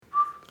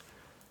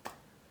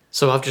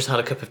So I've just had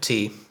a cup of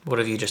tea. What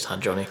have you just had,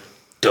 Johnny?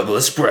 Double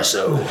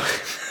espresso.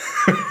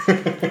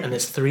 And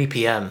it's 3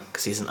 p.m.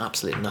 because he's an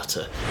absolute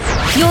nutter.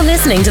 You're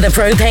listening to the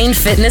Propane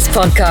Fitness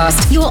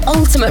Podcast, your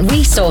ultimate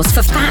resource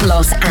for fat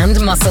loss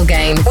and muscle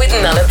gain, with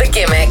none of the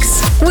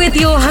gimmicks. With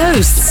your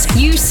hosts,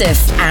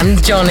 Yusuf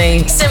and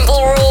Johnny.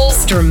 Simple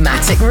rules,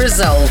 dramatic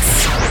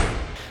results.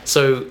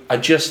 So I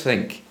just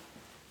think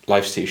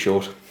life's too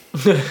short.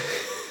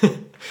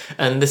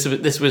 And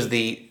this was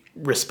the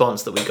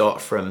response that we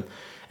got from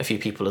a few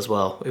people as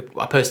well.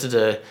 I posted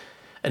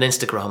an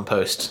Instagram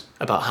post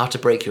about how to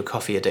break your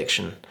coffee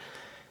addiction,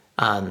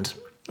 and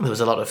there was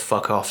a lot of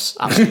fuck offs.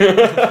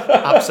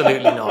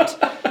 Absolutely not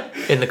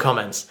in the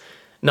comments.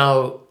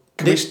 Now,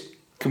 Can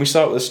we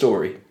start with a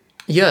story?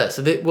 Yeah.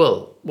 So,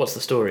 what's the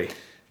story?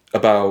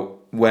 About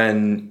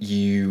when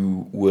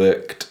you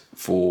worked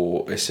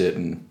for a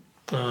certain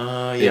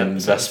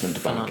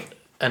investment bank.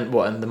 And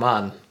what? And the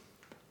man?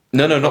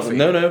 No.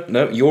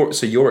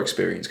 Your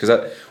experience,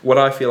 because what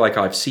I feel like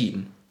I've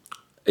seen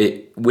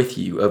it with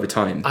you over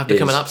time. I've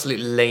become an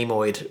absolute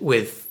lameoid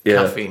with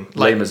caffeine.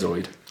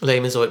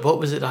 Lamezoid. What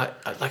was it?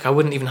 I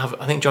wouldn't even have.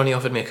 I think Johnny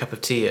offered me a cup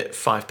of tea at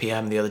 5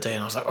 p.m. the other day,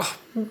 and I was like, oh,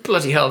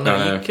 bloody hell, no,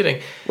 are you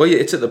kidding? Well, yeah,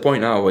 it's at the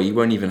point now where you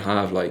won't even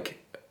have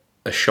like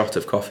a shot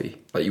of coffee.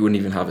 Like you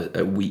wouldn't even have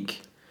a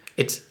week.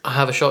 I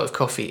have a shot of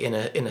coffee in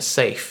a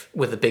safe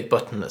with a big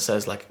button that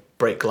says like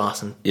break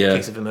glass in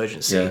case of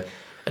emergency. Yeah.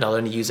 And I'll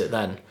only use it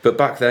then. But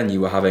back then you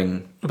were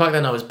having... Back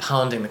then I was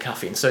pounding the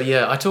caffeine. So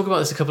yeah, I talk about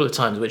this a couple of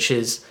times, which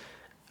is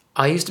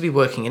I used to be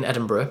working in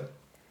Edinburgh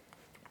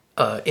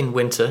in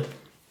winter,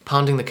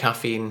 pounding the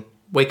caffeine,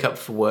 wake up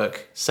for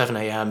work, 7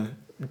 a.m,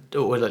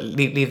 or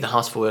leave the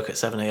house for work at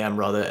 7 a.m.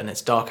 rather, and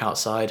it's dark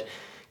outside.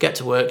 Get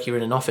to work, you're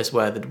in an office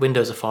where the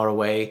windows are far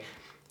away,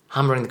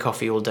 hammering the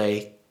coffee all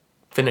day,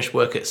 finish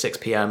work at 6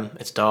 p.m,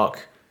 it's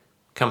dark,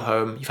 come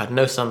home, you've had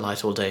no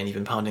sunlight all day and you've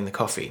been pounding the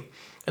coffee.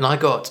 And I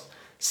got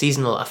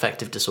seasonal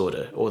affective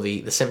disorder, or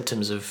the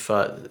symptoms of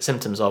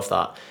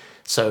that.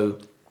 So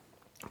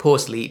poor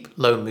sleep,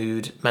 low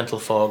mood, mental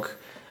fog,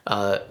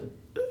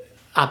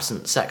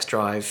 absent sex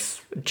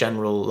drive,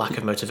 general lack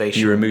of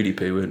motivation. You were a moody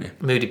poo, weren't you?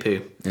 Moody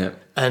poo. Yeah.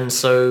 And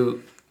so,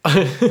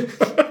 and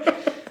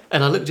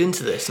I looked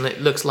into this, and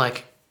it looks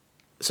like,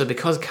 so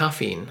because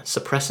caffeine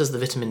suppresses the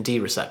vitamin D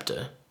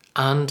receptor,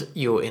 and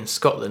you're in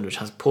Scotland, which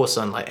has poor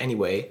sunlight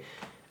anyway,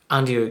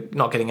 and you're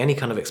not getting any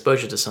kind of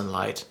exposure to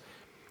sunlight,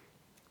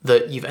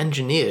 that you've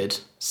engineered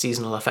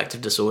seasonal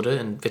affective disorder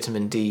and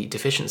vitamin D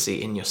deficiency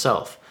in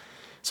yourself.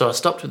 So I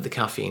stopped with the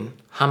caffeine,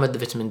 hammered the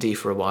vitamin D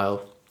for a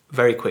while,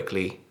 very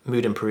quickly,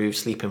 mood improved,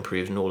 sleep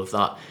improved, and all of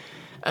that.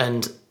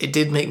 And it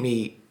did make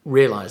me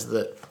realise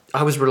that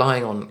I was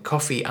relying on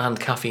coffee and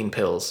caffeine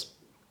pills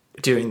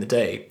during the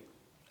day,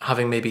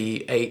 having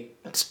maybe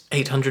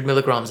 800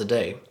 milligrams a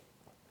day,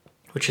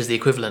 which is the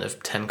equivalent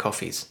of 10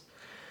 coffees.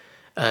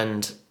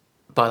 And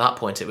by that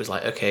point, it was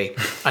like, okay,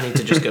 I need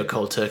to just go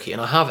cold turkey.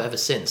 And I have ever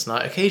since. And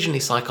I occasionally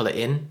cycle it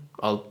in.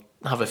 I'll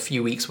have a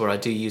few weeks where I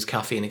do use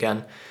caffeine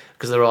again,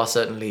 because there are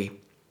certainly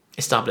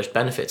established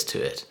benefits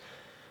to it.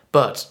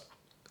 But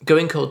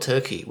going cold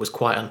turkey was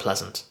quite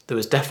unpleasant. There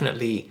was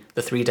definitely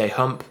the 3-day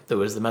hump. There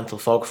was the mental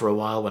fog for a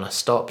while when I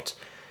stopped.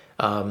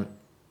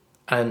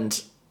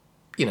 And,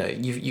 you know,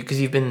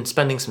 because you've been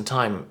spending some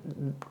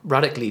time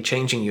radically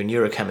changing your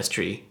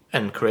neurochemistry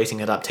and creating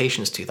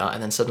adaptations to that,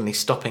 and then suddenly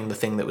stopping the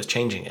thing that was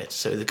changing it.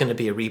 So there's going to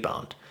be a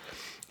rebound.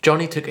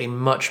 Johnny took a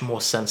much more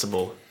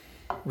sensible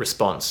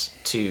response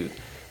to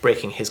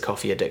breaking his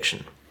coffee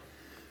addiction,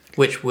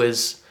 which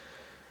was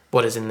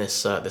what is in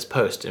this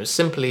post. It was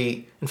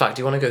simply, in fact, do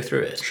you want to go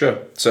through it? Sure.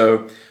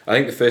 So I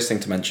think the first thing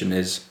to mention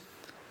is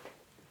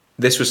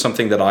this was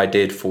something that I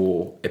did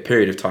for a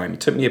period of time. It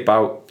took me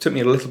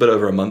a little bit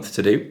over a month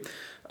to do,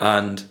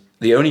 and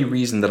the only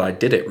reason that I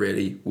did it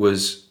really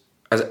was,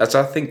 as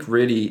I think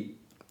really,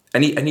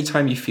 any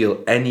time you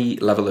feel any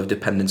level of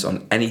dependence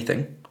on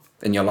anything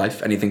in your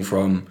life, anything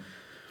from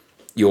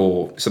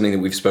something that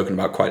we've spoken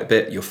about quite a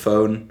bit, your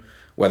phone,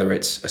 whether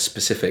it's a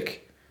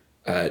specific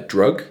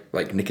drug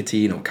like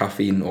nicotine or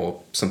caffeine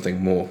or something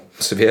more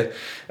severe,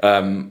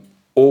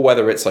 or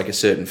whether it's like a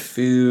certain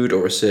food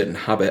or a certain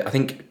habit, I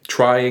think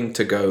trying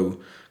to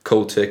go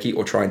cold turkey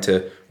or trying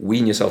to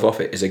wean yourself off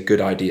it is a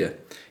good idea,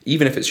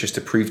 even if it's just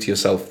to prove to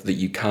yourself that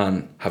you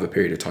can have a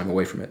period of time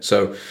away from it.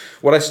 So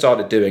what I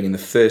started doing in the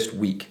first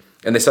week,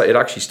 and it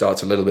actually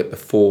starts a little bit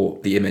before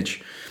the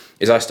image,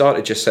 is I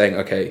started just saying,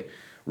 okay,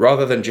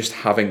 rather than just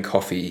having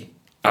coffee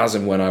as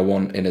and when I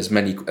want in as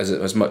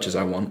much as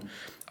I want,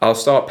 I'll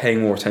start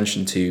paying more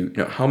attention to,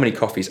 how many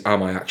coffees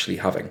am I actually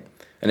having?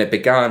 And it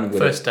began with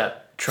first step.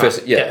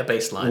 Get a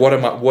baseline.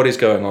 What is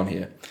going on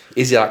here?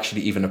 Is it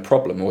actually even a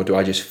problem, or do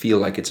I just feel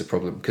like it's a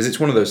problem? Because it's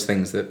one of those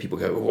things that people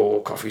go, oh,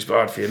 coffee's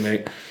bad for you,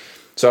 mate.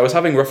 So I was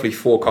having roughly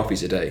 4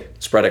 coffees a day,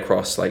 spread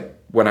across like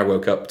when I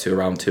woke up to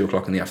around 2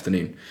 o'clock in the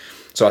afternoon.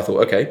 So I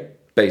thought, okay,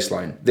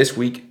 baseline. This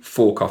week,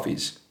 4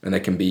 coffees, and they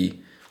can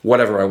be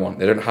whatever I want.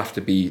 They don't have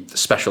to be the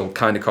special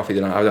kind of coffee.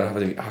 I don't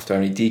have to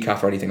have any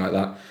decaf or anything like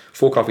that.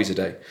 4 coffees a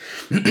day.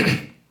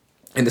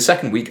 In the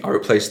second week, I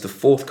replaced the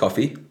 4th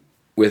coffee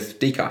with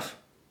decaf.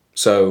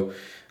 So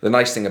the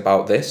nice thing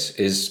about this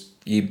is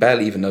you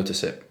barely even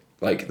notice it.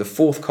 Like the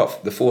fourth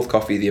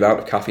coffee, the amount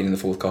of caffeine in the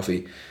fourth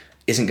coffee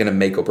isn't going to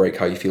make or break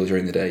how you feel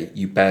during the day.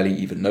 You barely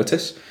even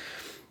notice.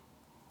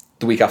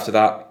 The week after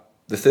that,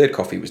 the third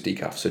coffee was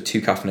decaf. So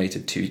 2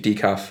 caffeinated, 2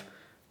 decaf.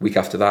 Week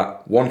after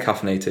that, 1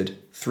 caffeinated,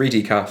 3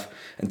 decaf,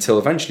 until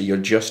eventually you're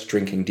just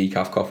drinking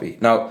decaf coffee.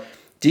 Now,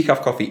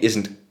 decaf coffee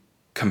isn't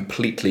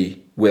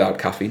completely without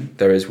caffeine.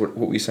 There is, what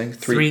were you saying?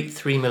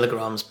 3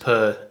 milligrams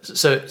per...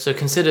 So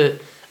consider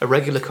a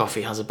regular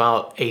coffee has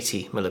about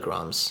 80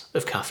 milligrams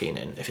of caffeine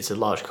in, if it's a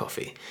large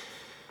coffee.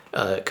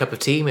 A cup of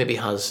tea maybe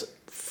has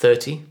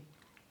 30.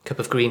 Cup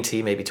of green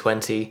tea maybe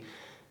 20.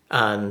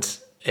 And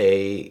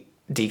a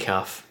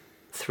decaf,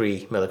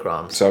 3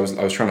 milligrams. So I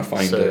was trying to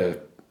find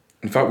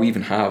in fact, we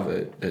even have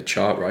a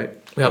chart, right?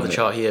 We have the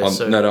chart here.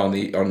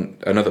 On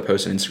another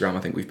post on Instagram, I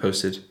think we've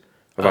posted.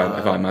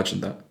 Have I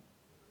imagined that?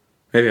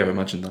 Maybe I've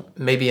imagined that.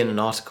 Maybe in an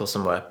article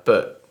somewhere.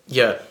 But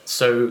yeah,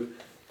 so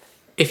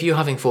if you're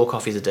having 4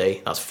 coffees a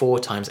day, that's 4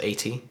 times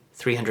 80,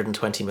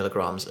 320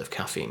 milligrams of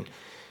caffeine.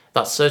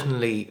 That's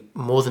certainly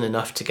more than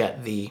enough to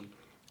get the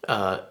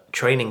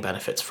training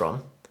benefits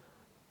from.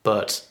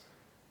 But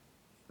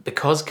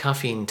because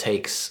caffeine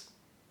takes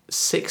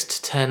 6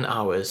 to 10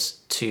 hours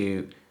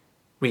to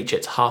reach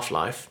its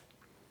half-life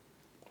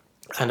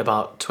and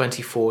about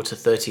 24 to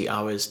 30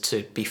 hours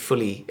to be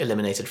fully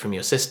eliminated from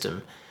your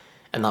system,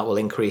 and that will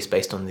increase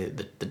based on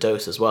the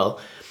dose as well,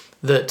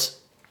 that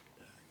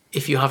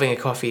if you're having a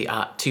coffee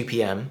at 2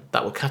 p.m,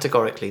 that will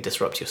categorically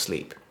disrupt your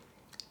sleep.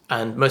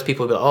 And most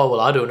people will be like, oh, well,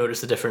 I don't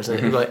notice the difference. And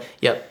you'll be like,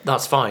 yeah,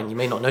 that's fine. You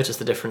may not notice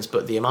the difference,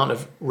 but the amount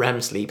of REM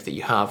sleep that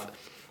you have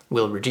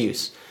will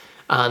reduce.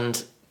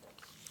 And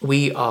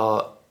we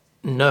are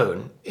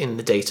known in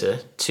the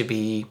data to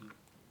be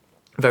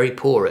very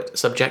poor at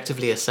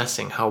subjectively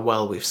assessing how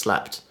well we've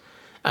slept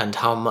and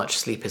how much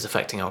sleep is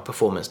affecting our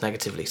performance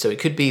negatively. So it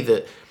could be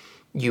that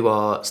you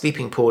are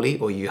sleeping poorly,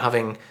 or you're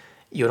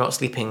not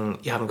sleeping,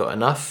 you haven't got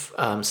enough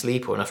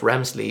sleep or enough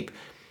REM sleep,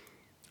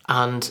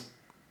 and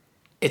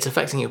it's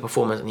affecting your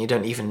performance and you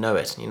don't even know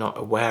it, and you're not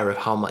aware of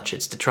how much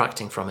it's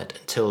detracting from it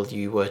until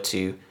you were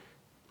to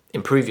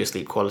improve your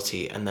sleep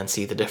quality and then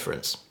see the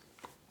difference.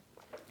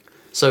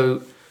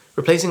 So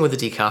replacing with a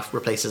decaf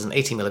replaces an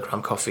 80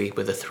 milligram coffee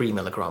with a 3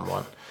 milligram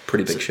one.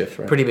 Pretty big shift,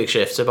 right? Pretty big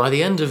shift. So by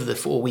the end of the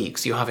 4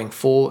 weeks, you're having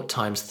 4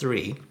 times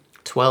 3,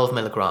 12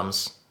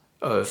 milligrams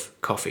of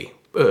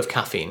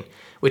caffeine,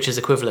 which is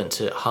equivalent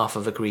to half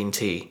of a green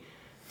tea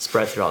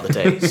spread throughout the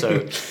day. So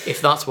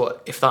if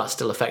that's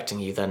still affecting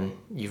you, then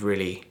you've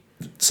really...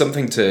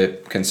 Something to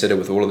consider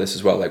with all of this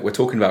as well, like we're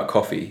talking about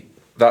coffee,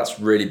 that's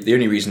really the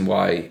only reason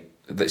why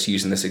that's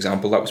using this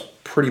example. That was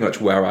pretty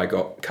much where I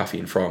got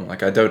caffeine from.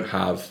 Like I don't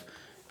have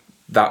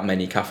that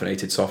many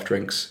caffeinated soft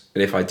drinks,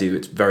 and if I do,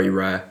 it's very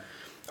rare.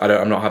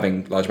 I'm not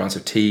having large amounts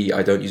of tea.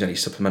 I don't use any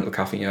supplemental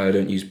caffeine. I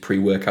don't use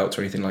pre-workouts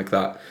or anything like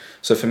that.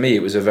 So for me,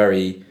 it was a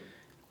very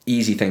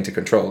easy thing to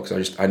control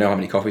because I know how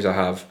many coffees I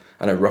have.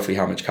 I know roughly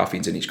how much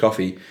caffeine's in each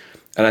coffee.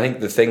 And I think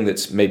the thing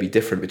that's maybe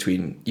different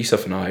between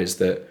Yusuf and I is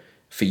that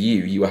for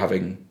you were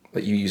having,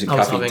 like you using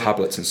caffeine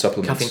tablets and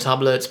supplements. Caffeine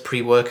tablets,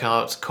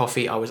 pre-workouts,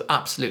 coffee. I was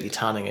absolutely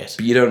tanning it.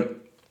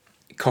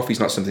 But coffee's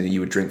not something that you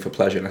would drink for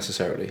pleasure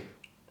necessarily.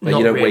 Like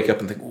you don't really wake up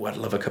and think, oh, I'd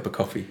love a cup of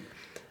coffee.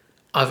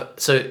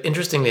 So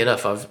interestingly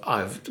enough,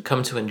 I've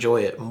come to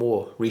enjoy it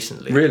more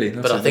recently. Really?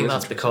 But I think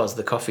that's because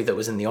the coffee that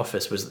was in the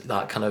office was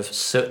that kind of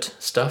soot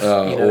stuff.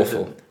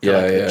 Awful.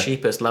 The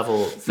cheapest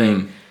level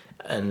thing.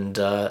 And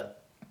so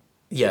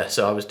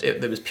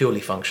it was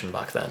purely function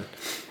back then.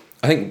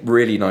 I think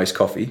really nice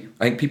coffee.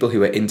 I think people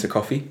who are into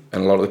coffee,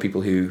 and a lot of the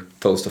people who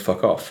told us to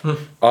fuck off,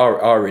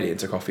 are really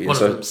into coffee. One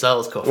of them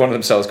sells coffee. One of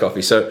them sells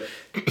coffee. So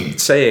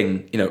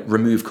saying,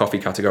 remove coffee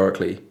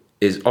categorically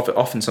is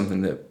often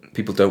something that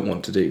people don't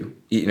want to do,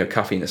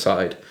 caffeine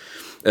aside.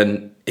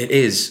 And it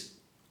is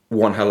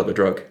one hell of a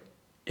drug.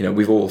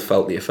 We've all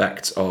felt the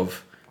effects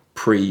of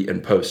pre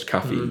and post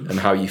caffeine and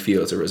how you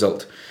feel as a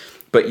result.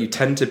 But you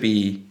tend to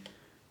be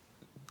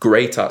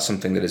great at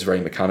something that is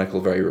very mechanical,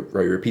 very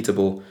very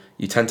repeatable.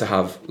 You tend to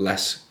have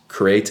less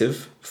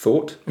creative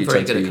thought. You're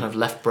very good at kind of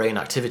left brain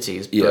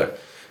activities, but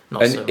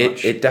not so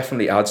much. It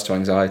definitely adds to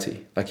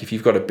anxiety. Like if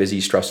you've got a busy,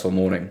 stressful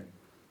morning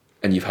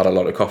and you've had a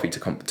lot of coffee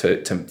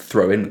to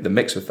throw in the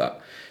mix with that,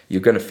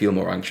 you're going to feel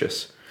more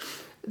anxious.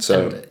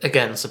 So and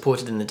again,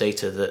 supported in the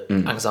data that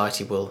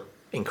anxiety will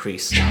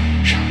increase.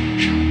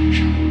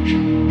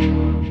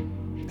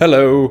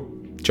 Hello.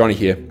 Johnny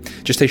here.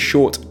 Just a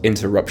short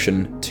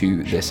interruption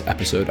to this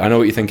episode. I know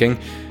what you're thinking.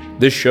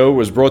 This show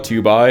was brought to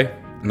you by...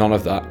 None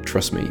of that,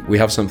 trust me. We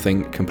have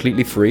something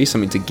completely free,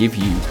 something to give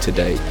you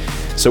today.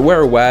 So we're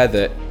aware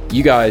that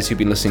you guys who've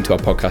been listening to our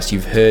podcast,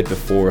 you've heard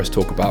before us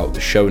talk about the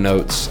show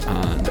notes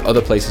and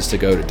other places to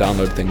go to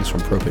download things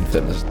from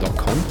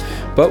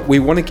propanefitness.com. But we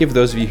want to give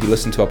those of you who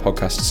listen to our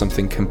podcast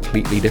something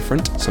completely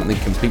different, something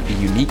completely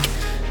unique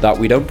that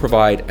we don't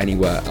provide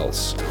anywhere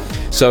else.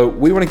 So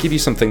we want to give you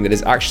something that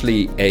is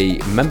actually a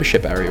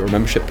membership area or a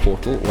membership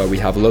portal where we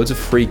have loads of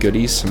free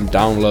goodies, some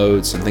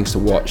downloads, some things to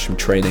watch, some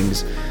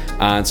trainings,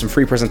 and some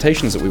free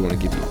presentations that we want to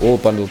give you, all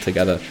bundled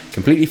together,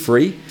 completely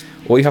free.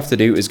 All you have to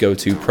do is go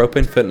to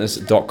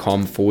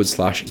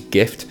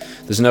propanefitness.com/gift.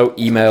 There's no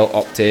email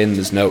opt-in,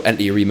 there's no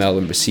enter your email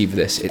and receive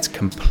this. It's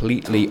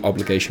completely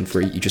obligation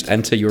free. You just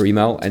enter your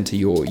email, enter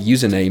your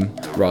username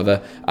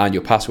rather, and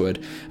your password,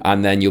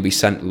 and then you'll be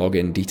sent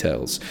login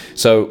details.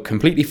 So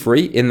completely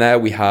free. In there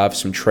we have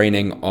some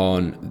training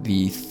on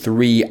the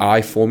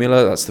 3I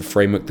formula. That's the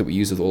framework that we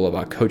use with all of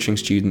our coaching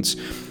students,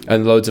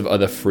 and loads of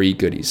other free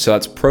goodies. So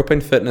that's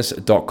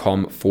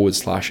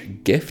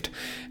propanefitness.com/gift.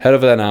 Head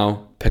over there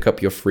now, pick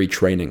up your free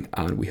training,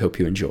 and we hope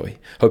you enjoy.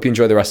 Hope you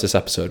enjoy the rest of this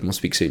episode, and we'll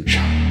speak soon.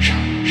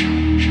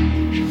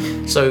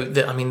 So,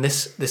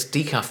 this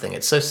decaf thing,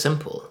 it's so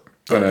simple.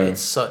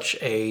 It's such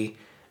an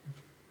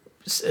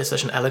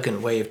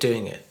elegant way of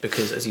doing it,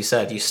 because, as you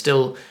said, you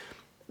still,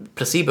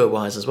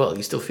 placebo-wise as well,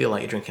 you still feel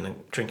like you're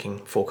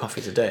drinking 4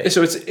 coffees a day.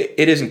 So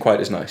it isn't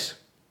quite as nice.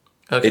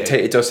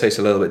 Okay. It does taste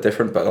a little bit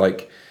different, but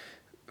like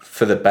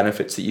for the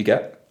benefits that you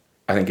get,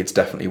 I think it's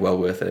definitely well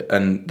worth it.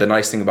 And the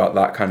nice thing about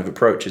that kind of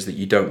approach is that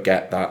you don't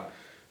get that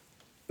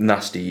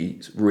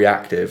nasty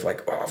reactive,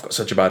 like, oh, I've got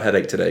such a bad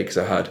headache today because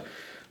I had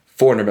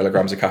 400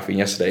 milligrams of caffeine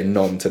yesterday,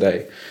 none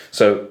today.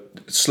 So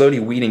slowly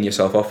weaning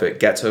yourself off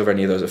it gets over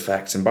any of those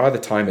effects. And by the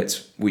time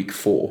it's week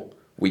 4,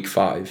 week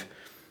 5,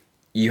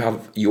 you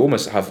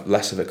almost have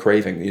less of a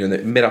craving. You know,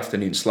 the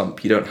mid-afternoon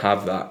slump, you don't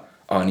have that,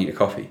 oh, I need a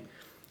coffee.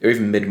 Or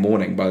even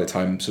mid-morning, by the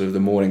time sort of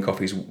the morning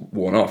coffee's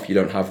worn off, you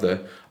don't have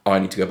the, oh, I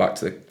need to go back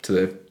to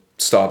the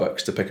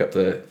Starbucks to pick up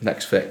the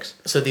next fix.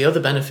 So the other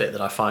benefit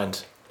that I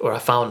found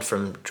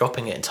from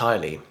dropping it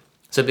entirely,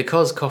 so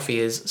because coffee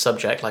is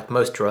subject, like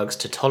most drugs,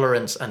 to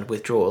tolerance and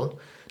withdrawal,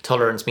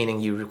 tolerance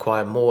meaning you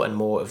require more and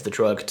more of the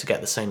drug to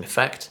get the same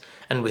effect,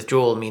 and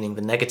withdrawal meaning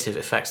the negative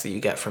effects that you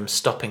get from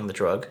stopping the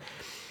drug,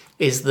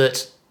 is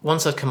that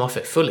once I'd come off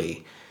it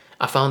fully,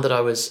 I found that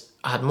I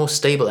had more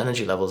stable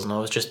energy levels, and I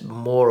was just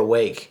more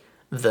awake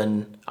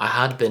than I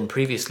had been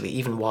previously,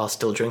 even while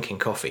still drinking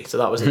coffee. So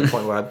that was at the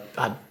point where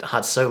I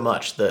had so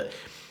much that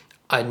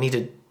I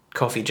needed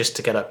coffee just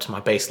to get up to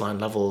my baseline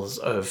levels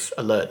of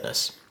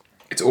alertness.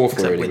 It's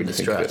awful, really, when you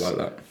think of it like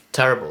that.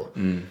 Terrible.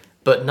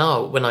 But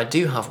now, when I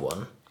do have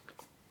one,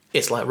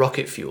 it's like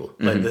rocket fuel.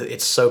 Like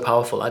it's so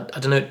powerful. I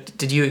don't know,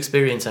 did you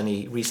experience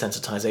any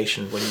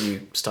resensitization when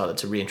you started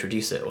to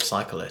reintroduce it or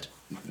cycle it?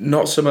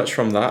 Not so much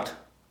from that.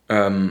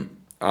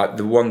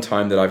 The one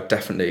time that I've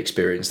definitely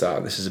experienced that,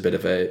 and this is a bit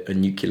of a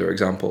nuclear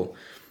example,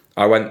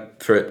 I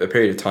went for a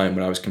period of time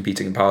when I was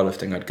competing in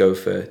powerlifting. I'd go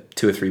for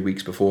 2 or 3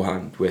 weeks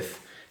beforehand with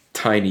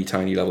tiny,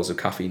 tiny levels of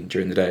caffeine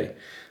during the day,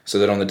 so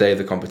that on the day of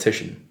the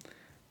competition,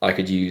 I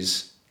could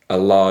use a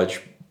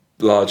large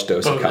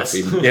dose of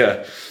caffeine.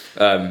 Yeah.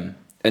 And,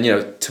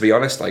 to be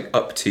honest, like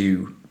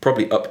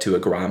probably up to a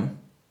gram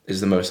is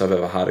the most I've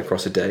ever had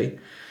across a day,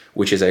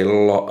 which is a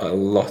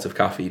lot of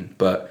caffeine.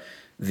 But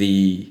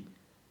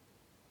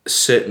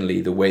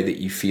certainly the way that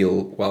you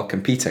feel while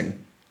competing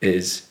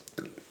is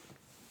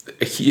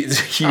a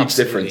huge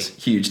difference.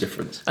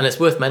 And it's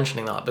worth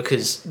mentioning that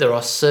because there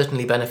are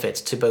certainly benefits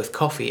to both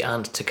coffee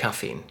and to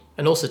caffeine,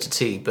 and also to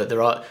tea, but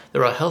there are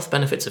health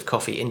benefits of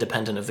coffee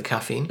independent of the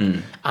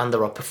caffeine, and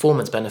there are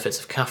performance benefits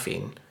of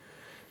caffeine.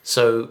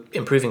 So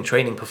improving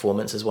training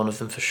performance is one of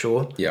them for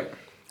sure. Yeah.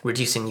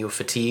 Reducing your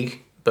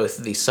fatigue, both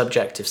the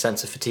subjective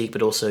sense of fatigue,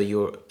 but also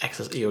your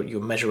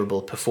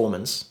measurable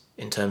performance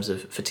in terms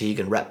of fatigue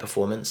and rep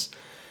performance.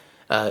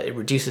 It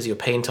reduces your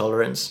pain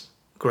tolerance,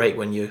 great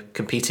when you're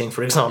competing,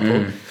 for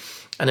example,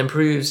 and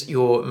improves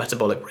your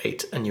metabolic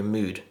rate and your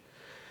mood.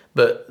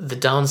 But the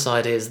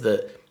downside is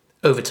that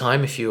over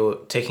time, if you're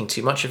taking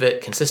too much of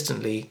it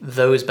consistently,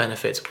 those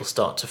benefits will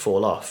start to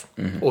fall off,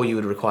 or you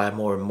would require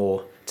more and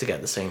more to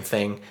get the same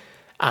thing.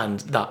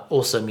 And that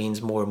also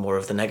means more and more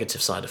of the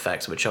negative side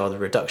effects, which are the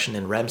reduction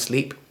in REM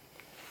sleep,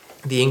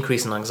 the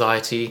increase in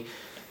anxiety,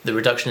 the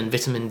reduction in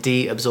vitamin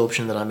D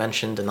absorption that I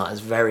mentioned, and that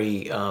is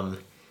very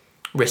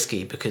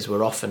risky because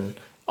we're often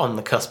on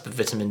the cusp of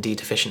vitamin D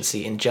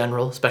deficiency in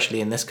general,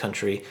 especially in this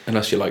country.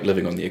 Unless you're like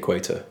living on the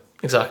equator.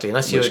 Exactly,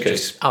 unless you're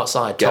just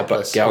outside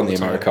topless. Get on the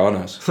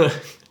Americanos.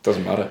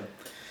 Doesn't matter.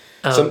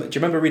 Do you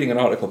remember reading an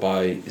article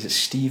by, is it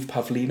Steve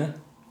Pavlina?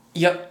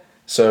 Yep.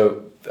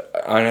 So,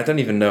 I don't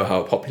even know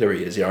how popular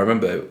he is. Yeah, I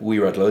remember we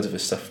read loads of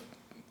his stuff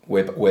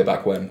way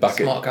back when.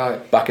 Smart guy.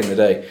 Back in the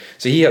day.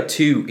 So he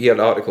had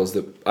articles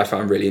that I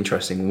found really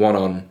interesting. One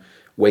on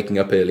waking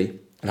up early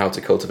and how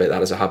to cultivate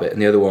that as a habit,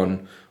 and the other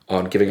one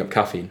on giving up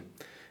caffeine.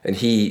 And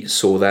he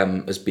saw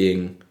them as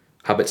being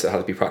habits that had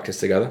to be practiced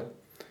together.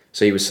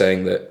 So he was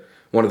saying that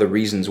one of the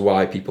reasons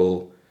why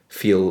people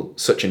feel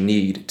such a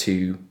need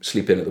to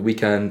sleep in at the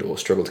weekend or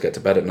struggle to get to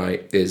bed at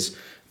night is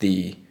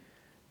the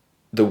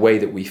way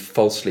that we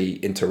falsely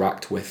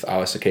interact with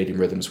our circadian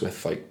rhythms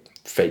with like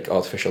fake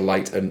artificial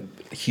light and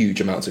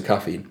huge amounts of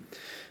caffeine.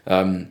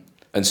 And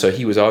so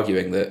he was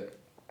arguing that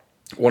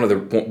one of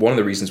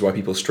the reasons why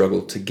people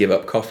struggle to give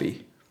up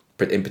coffee,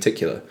 in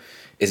particular,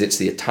 is it's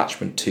the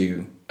attachment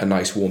to a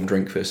nice warm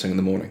drink first thing in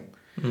the morning.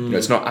 You know,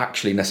 it's not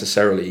actually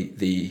necessarily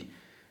the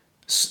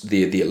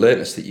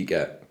alertness that you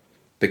get,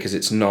 because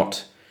it's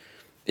not.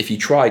 If you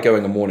try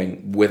going a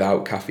morning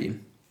without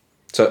caffeine,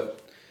 so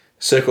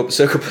circle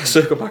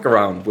back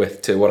around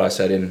to what I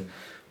said in,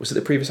 was it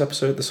the previous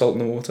episode, the salt in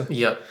the water?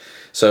 Yep.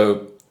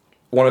 So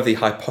one of the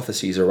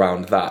hypotheses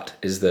around that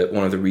is that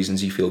one of the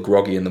reasons you feel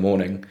groggy in the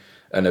morning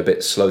and a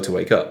bit slow to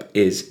wake up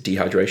is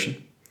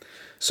dehydration.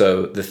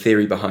 So the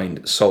theory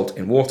behind salt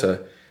in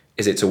water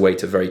is it's a way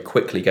to very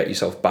quickly get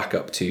yourself back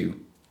up to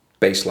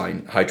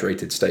baseline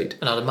hydrated state.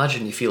 And I'd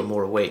imagine you feel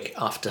more awake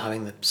after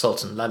having the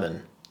salt and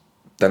lemon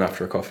than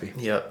after a coffee.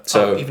 Yeah.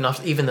 So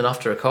even than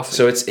after a coffee.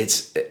 So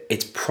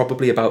it's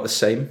probably about the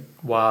same.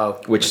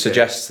 Wow. Which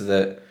suggests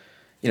that,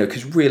 you know,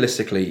 because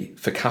realistically,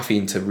 for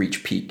caffeine to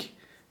reach peak,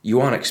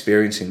 you aren't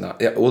experiencing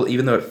that. Well,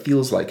 even though it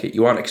feels like it,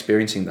 you aren't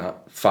experiencing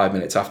that 5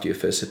 minutes after your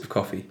first sip of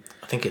coffee.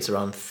 I think it's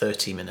around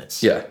 30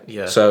 minutes. Yeah.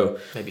 Yeah. So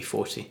maybe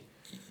 40.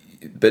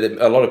 But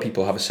a lot of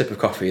people have a sip of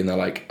coffee and they're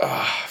like,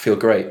 I feel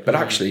great. But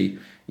actually,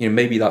 you know,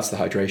 maybe that's the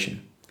hydration.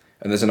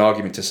 And there's an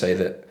argument to say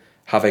that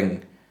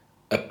having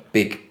a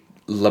big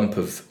lump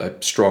of a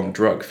strong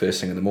drug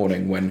first thing in the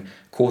morning when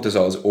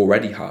cortisol is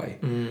already high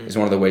is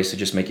one of the ways to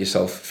just make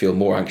yourself feel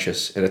more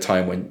anxious at a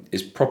time when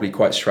it's probably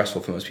quite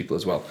stressful for most people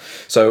as well.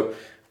 So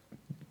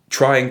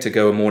trying to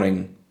go a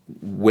morning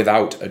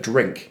without a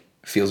drink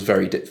feels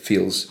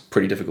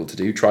pretty difficult to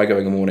do. Try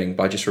going a morning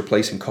by just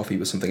replacing coffee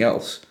with something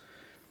else.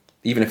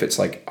 Even if it's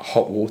like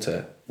hot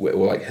water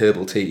or like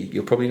herbal tea,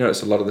 you'll probably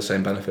notice a lot of the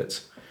same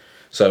benefits.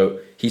 So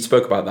he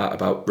spoke about that,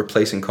 about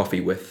replacing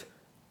coffee with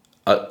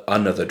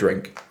another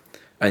drink.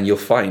 And you'll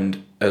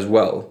find as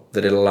well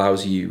that it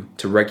allows you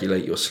to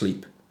regulate your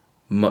sleep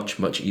much,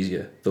 much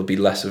easier. There'll be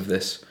less of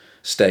this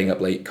staying up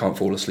late, can't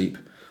fall asleep,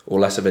 or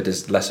less of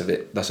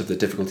the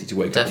difficulty to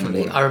wake up in the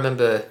morning. I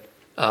remember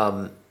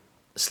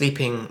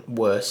sleeping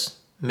worse,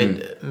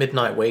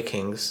 midnight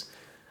wakings,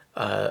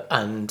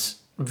 and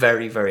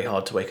very, very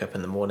hard to wake up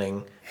in the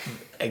morning,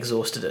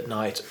 exhausted at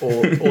night,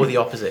 or the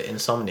opposite,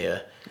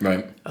 insomnia.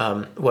 Right.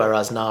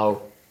 Whereas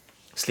now,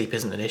 sleep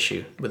isn't an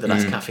issue with the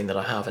less caffeine that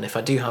I have. And if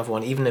I do have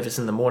one, even if it's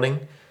in the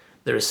morning,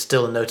 there is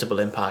still a notable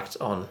impact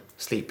on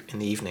sleep in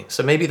the evening.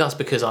 So maybe that's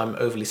because I'm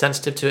overly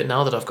sensitive to it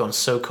now that I've gone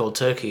so cold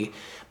turkey.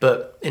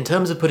 But in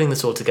terms of putting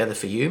this all together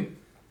for you,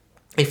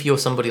 if you're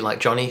somebody like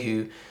Johnny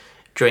who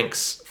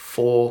drinks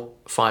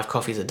 4-5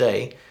 coffees a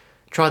day,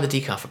 try the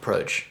decaf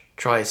approach.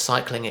 Try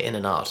cycling it in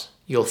and out.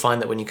 You'll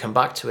find that when you come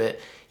back to it,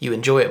 you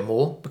enjoy it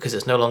more because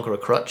it's no longer a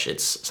crutch.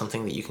 It's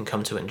something that you can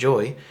come to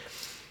enjoy.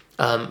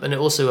 And it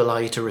also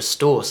allows you to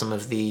restore some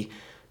of the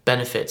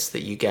benefits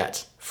that you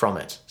get from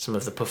it, some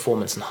of the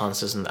performance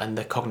enhancers and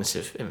the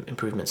cognitive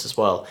improvements as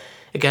well.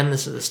 Again,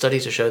 this is the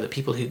studies to show that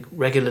people who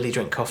regularly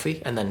drink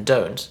coffee and then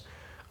don't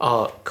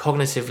are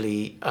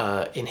cognitively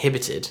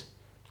inhibited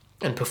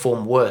and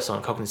perform worse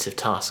on cognitive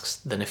tasks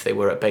than if they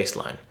were at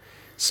baseline.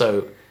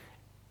 So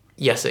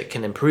yes, it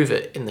can improve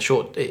it in the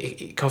short.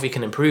 Coffee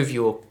can improve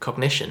your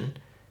cognition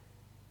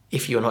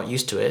if you're not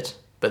used to it,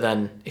 but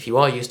then if you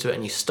are used to it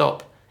and you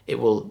stop, it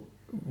will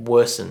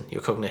worsen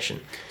your cognition.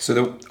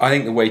 So I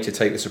think the way to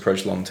take this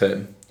approach long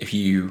term, if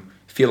you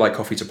feel like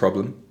coffee's a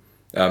problem,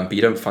 but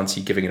you don't fancy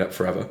giving it up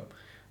forever,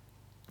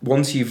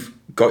 once you've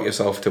got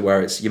yourself to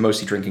where you're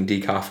mostly drinking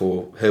decaf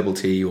or herbal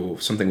tea or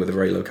something with a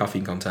very low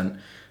caffeine content,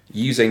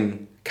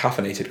 using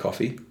caffeinated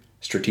coffee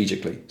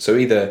strategically. So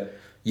either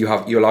you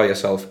allow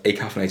yourself a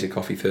caffeinated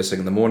coffee first thing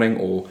in the morning,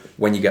 or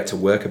when you get to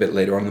work a bit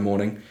later on in the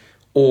morning,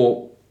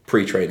 or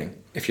pre-training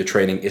if your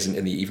training isn't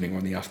in the evening or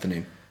in the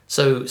afternoon.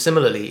 So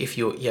similarly,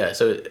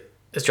 so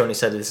as Johnny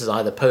said, this is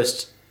either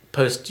post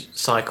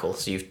cycle,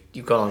 so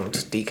you've gone on to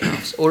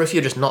decafs, or if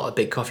you're just not a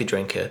big coffee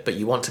drinker but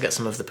you want to get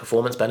some of the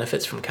performance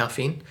benefits from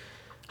caffeine,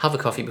 have a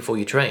coffee before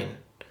you train,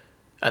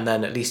 and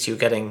then at least you're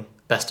getting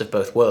best of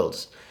both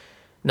worlds.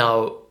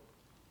 Now,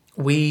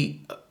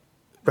 we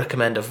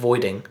recommend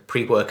avoiding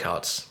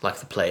pre-workouts like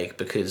the plague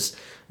because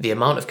the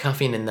amount of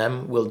caffeine in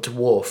them will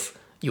dwarf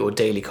your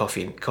daily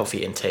coffee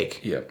intake.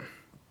 Yeah.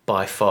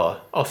 By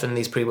far. Often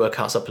these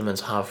pre-workout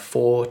supplements have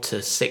 400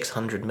 to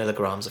 600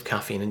 milligrams of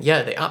caffeine, and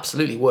yeah, they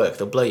absolutely work.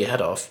 They'll blow your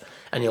head off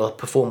and you'll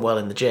perform well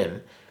in the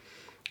gym.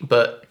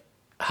 But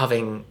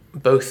having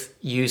both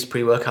used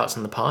pre-workouts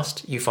in the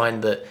past, you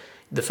find that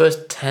the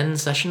first 10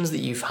 sessions that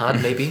you've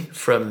had maybe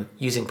from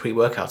using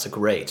pre-workouts are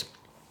great.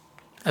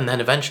 And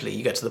then eventually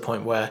you get to the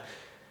point where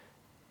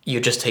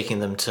you're just taking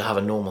them to have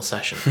a normal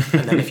session.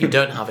 And then if you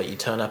don't have it, you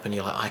turn up and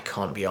you're like, I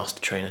can't be asked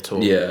to train at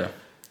all. Yeah.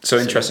 So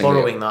interesting.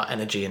 Borrowing that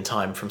energy and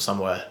time from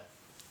somewhere.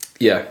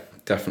 Yeah,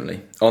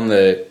 definitely. On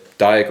the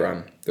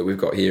diagram that we've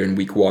got here in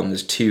week 1,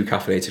 there's 2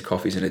 caffeinated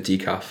coffees and a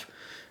decaf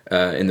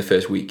in the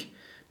first week.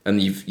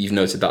 And you've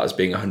noted that as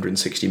being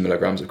 160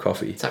 milligrams of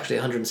coffee. It's actually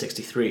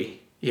 163.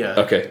 Yeah.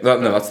 Okay. No,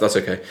 that's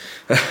okay.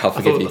 I'll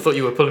forgive you. I thought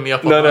you were pulling me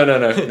up on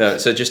No.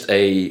 So just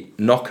a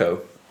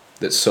Nocco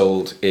that's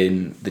sold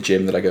in the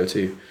gym that I go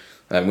to.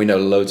 We know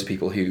loads of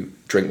people who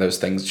drink those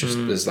things just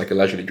as like a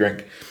leisurely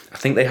drink. I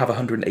think they have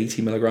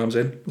 180 milligrams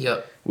in. Yeah.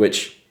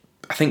 Which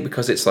I think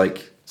because it's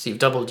like So you've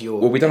doubled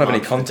your... Well, we don't have any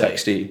amount for the day.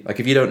 context, do you? Like,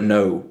 if you don't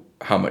know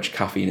how much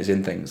caffeine is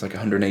in things, like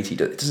 180,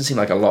 it doesn't seem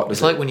like a lot, does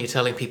It's like when you're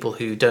telling people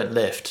who don't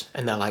lift,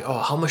 and they're like, oh,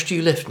 how much do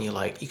you lift? And you're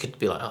like, you could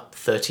be like, oh,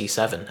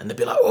 37. And they'd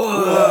be like,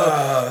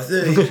 oh, I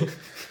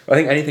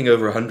think anything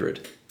over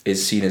 100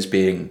 is seen as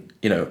being,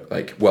 you know,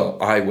 like,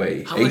 well, I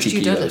weigh how 80 much do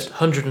you kilos. deadlift?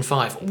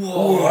 105.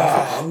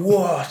 Whoa.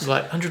 What? It's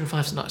like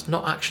 105 is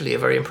not actually a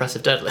very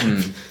impressive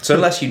deadlift. So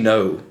unless you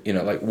know,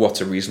 like,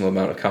 what's a reasonable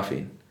amount of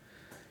caffeine,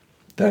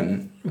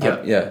 then,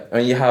 Yeah. I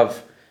mean, you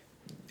have...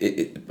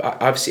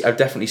 I've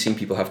definitely seen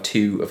people have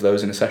 2 of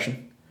those in a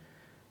session.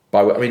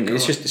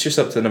 It's just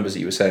up to the numbers that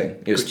you were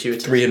saying. It was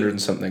Gratuitous. 300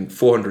 and something,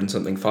 400 and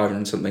something, 500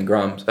 and something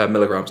grams,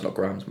 milligrams, not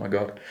grams. My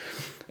God,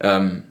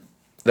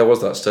 there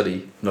was that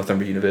study,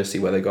 Northumbria University,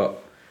 where they got.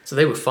 So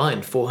they were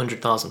fined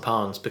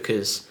 £400,000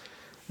 because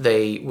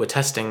they were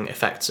testing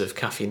effects of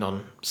caffeine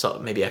on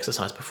maybe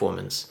exercise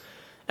performance,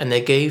 and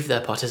they gave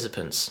their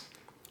participants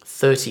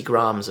 30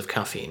 grams of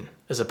caffeine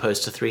as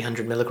opposed to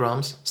 300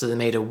 milligrams. So they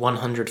made a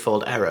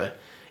 100-fold error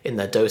in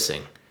their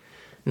dosing.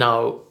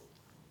 Now,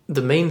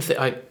 the main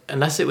thing,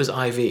 unless it was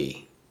IV,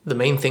 the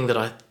main thing that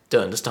I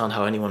don't understand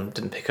how anyone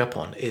didn't pick up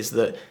on is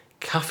that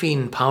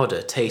caffeine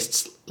powder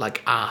tastes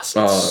like ass.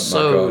 It's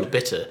so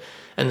bitter.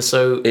 And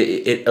so...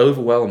 It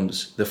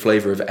overwhelms the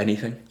flavour of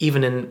anything.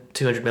 Even in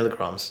 200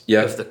 milligrams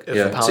of the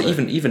powder. So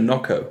even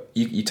Nocco,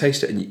 you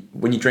taste it, and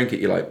when you drink it,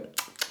 you're like...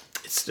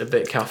 It's a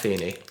bit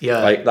caffeine-y.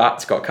 Yeah. Like,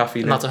 that's got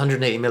caffeine and that's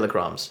 180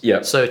 milligrams.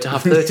 Yeah. So to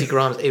have 30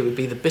 grams, it would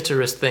be the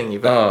bitterest thing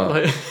you've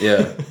ever...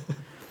 Yeah.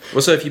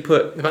 Well, so if you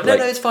put... no,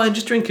 it's fine,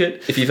 just drink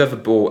it. If you've ever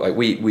bought... Like,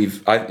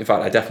 in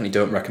fact, I definitely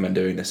don't recommend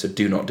doing this, so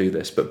do not do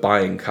this, but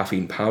buying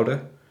caffeine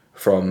powder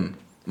from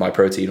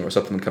MyProtein or a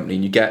supplement company,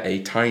 and you get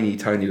a tiny,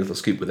 tiny little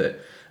scoop with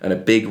it, and a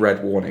big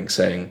red warning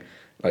saying,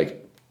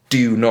 like,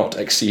 do not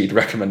exceed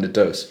recommended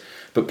dose.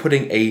 But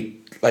putting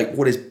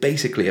what is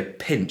basically a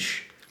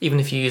pinch... Even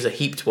if you use a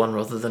heaped one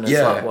rather than a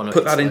flat one.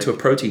 Put that into a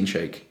protein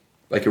shake,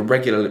 like a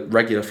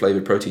regular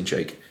flavoured protein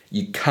shake.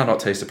 You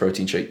cannot taste the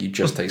protein shake, you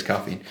just taste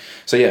caffeine.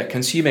 So yeah,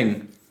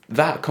 consuming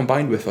that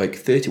combined with like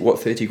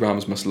 30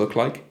 grams must look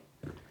like.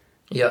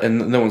 Yeah.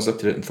 And no one's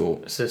looked at it and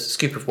thought... It's a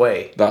scoop of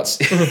whey. That's...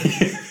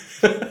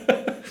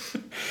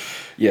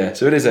 Yeah,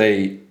 so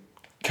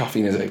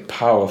caffeine is a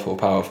powerful,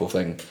 powerful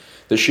thing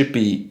that should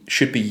be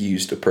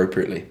used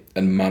appropriately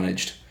and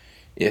managed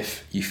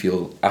if you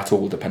feel at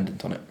all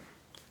dependent on it.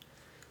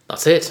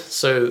 That's it.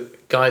 So,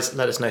 guys,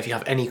 let us know if you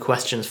have any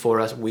questions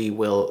for us. We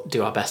will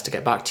do our best to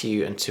get back to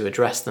you and to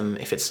address them.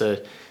 If it's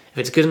a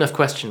good enough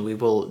question, we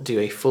will do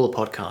a full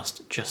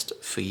podcast just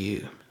for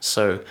you.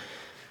 So,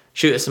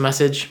 shoot us a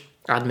message,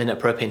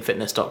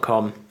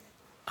 admin@propanefitness.com,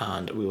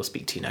 and we will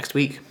speak to you next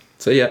week.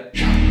 So, yeah.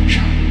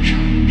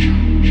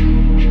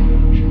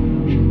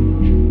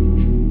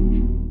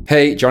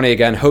 Hey, Johnny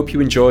again. Hope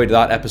you enjoyed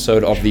that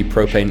episode of the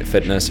Propane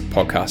Fitness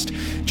podcast.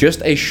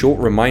 Just a short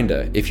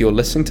reminder, if you're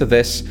listening to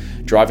this,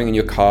 driving in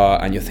your car,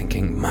 and you're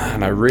thinking,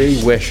 man, I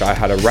really wish I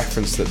had a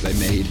reference that they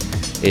made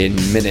in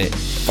minute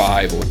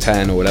 5 or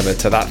 10 or whatever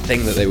to that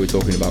thing that they were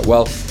talking about.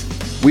 Well,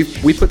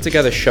 we put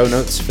together show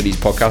notes for these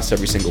podcasts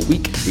every single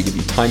week. We give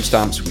you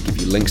timestamps, we give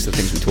you links to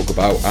things we talk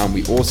about, and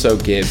we also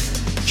give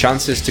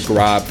chances to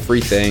grab free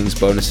things,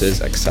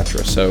 bonuses,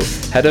 etc. So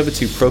head over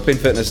to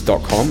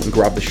propanefitness.com and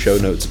grab the show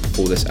notes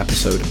for this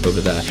episode over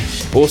there.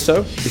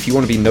 Also, if you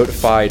want to be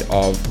notified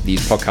of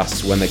these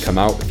podcasts when they come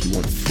out, if you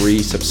want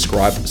free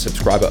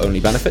subscriber-only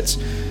benefits,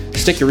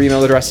 stick your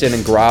email address in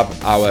and grab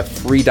our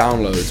free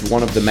downloads.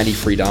 One of the many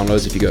free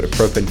downloads, if you go to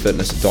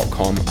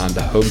propanefitness.com and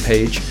the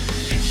homepage,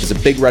 there's a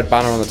big red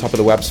banner on the top of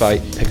the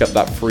website. Pick up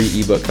that free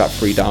ebook, that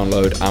free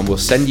download, and we'll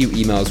send you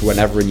emails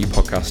whenever a new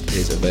podcast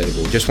is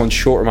available. Just one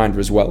short reminder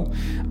as well.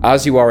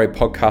 As you are a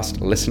podcast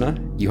listener,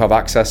 you have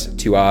access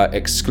to our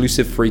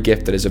exclusive free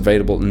gift that is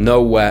available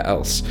nowhere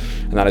else.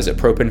 And that is at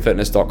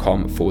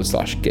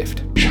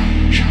propanefitness.com/gift.